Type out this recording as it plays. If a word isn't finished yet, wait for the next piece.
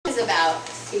about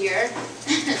fear.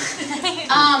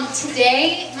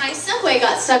 Today, my subway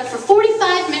got stuck for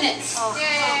 45 minutes. Oh.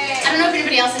 I don't know if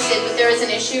anybody else's did, but there was an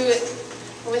issue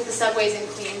with the subways in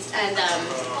Queens, and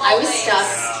I was stuck.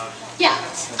 Yeah,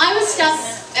 I was stuck,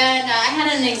 and I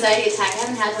had an anxiety attack. I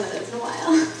haven't had one of those in a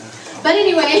while. But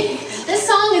anyway, this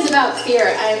song is about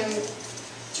fear. I'm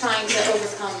trying to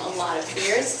overcome a lot of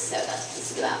fears, so that's what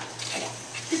this is about.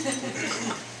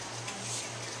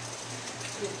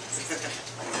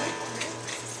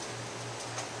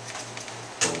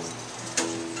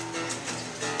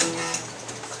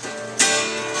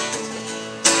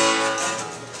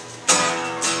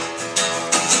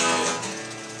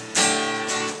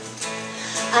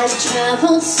 I've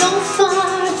traveled so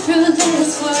far through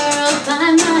this world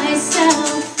by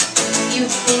myself. You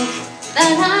think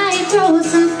that I grow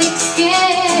some thick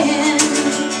skin.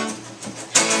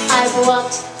 I've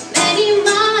walked many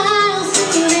miles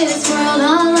through this world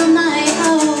all on my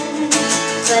own,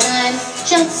 but I'm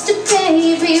just a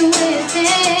baby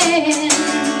within.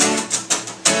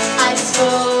 I've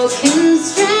spoken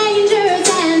strangers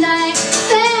and I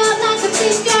felt like a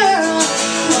big girl.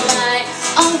 Well, I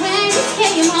always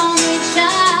came home a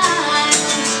child.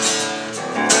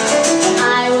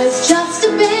 I was just a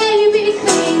baby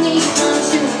clinging on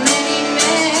to many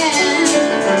men,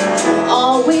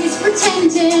 always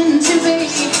pretending to be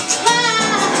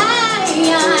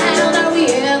wild. Are we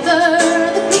ever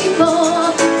the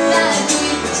people that we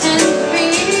pretend to be?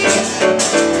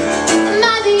 Am I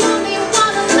the only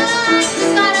one alive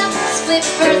who's got a split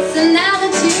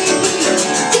personality?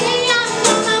 See, I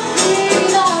wanna be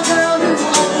the girl who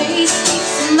always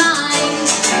speaks in mind.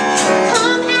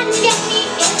 Come and get me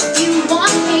if you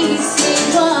want me, see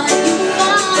what you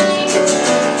find.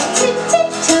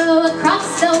 Tiptoe across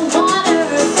the water,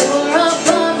 soar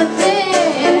above the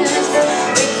cliffs,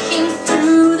 breaking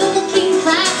through the looking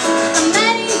glass, I'm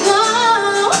letting go,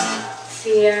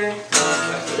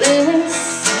 fearless.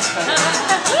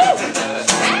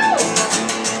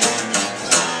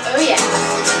 Oh yeah.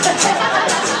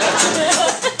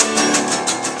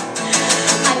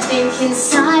 I think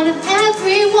inside of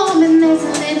every woman there's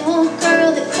a little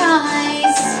girl that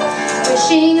cries,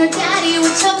 wishing her daddy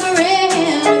would tuck her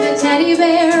in with a teddy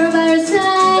bear by her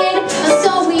side.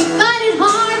 So we find it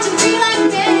hard to be like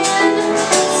men,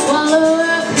 swallow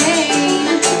our pain,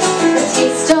 the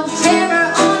taste of terror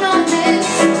on our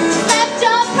lips, left a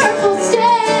purple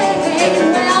stain.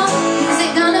 Well, is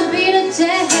it gonna be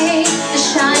today? The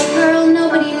shy girl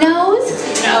nobody knows?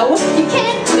 No, you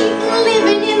can't keep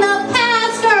living in the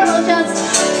past, girl. Just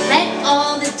let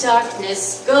all the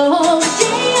darkness go.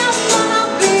 Today I wanna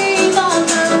be the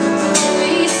girl who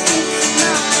always speaks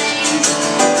mind.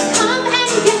 Come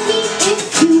and get me if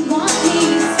you want me,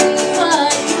 see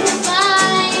what you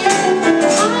find. I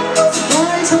was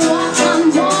born to walk on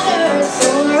water,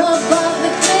 soar above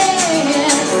the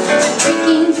cliffs. I'm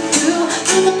breaking through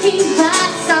the looking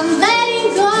glass, I'm letting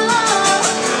go,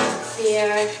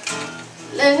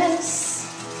 fearless.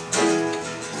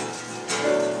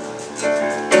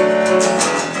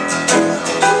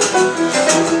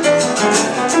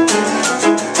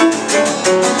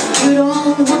 You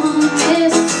don't want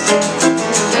this,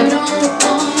 you don't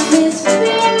want this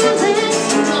fearless,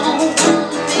 you don't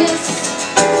want this,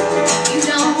 you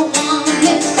don't want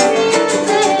this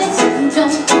fearless, you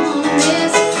don't want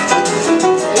this,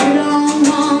 you don't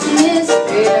want this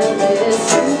fearless,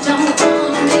 you don't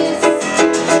want this,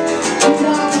 you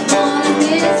don't want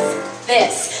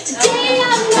this. Today I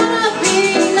wanna be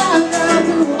the girl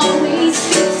who always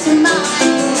speaks her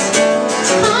mind.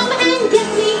 Come and get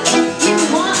me if you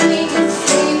want me,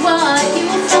 see what you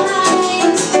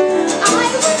find. I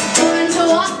was born to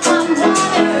walk on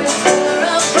water, soar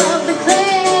above the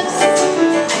cliffs.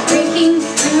 I'm breaking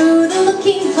through the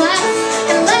looking glass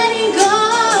and letting go,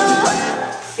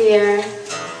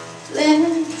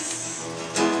 fearless.